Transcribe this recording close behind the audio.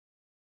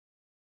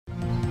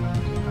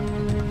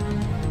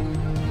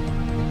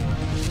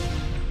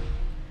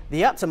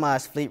The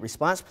Optimized Fleet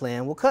Response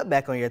Plan will cut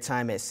back on your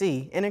time at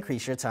sea and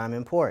increase your time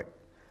in port.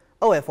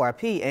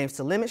 OFRP aims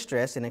to limit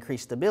stress and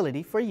increase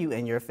stability for you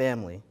and your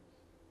family.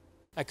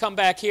 I come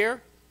back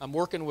here, I'm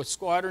working with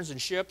squadrons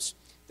and ships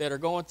that are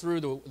going through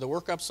the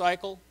workup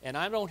cycle, and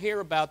I don't hear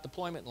about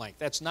deployment length.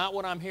 That's not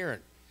what I'm hearing.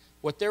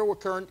 What they're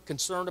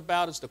concerned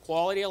about is the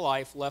quality of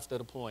life left of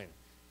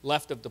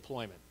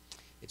deployment.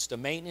 It's the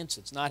maintenance,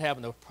 it's not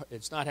having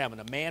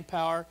the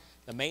manpower,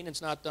 the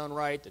maintenance not done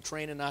right, the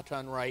training not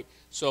done right.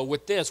 So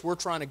with this, we're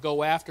trying to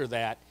go after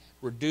that,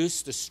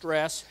 reduce the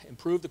stress,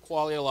 improve the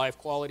quality of life,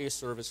 quality of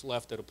service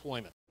left at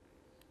deployment.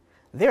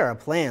 There are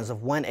plans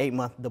of 1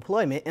 8-month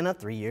deployment in a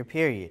 3-year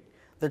period.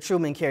 The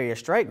Truman Carrier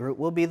Strike Group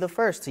will be the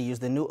first to use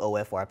the new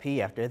OFRP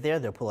after their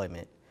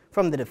deployment.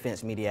 From the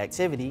Defense Media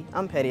Activity,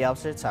 I'm Petty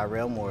Officer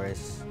Tyrell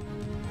Morris.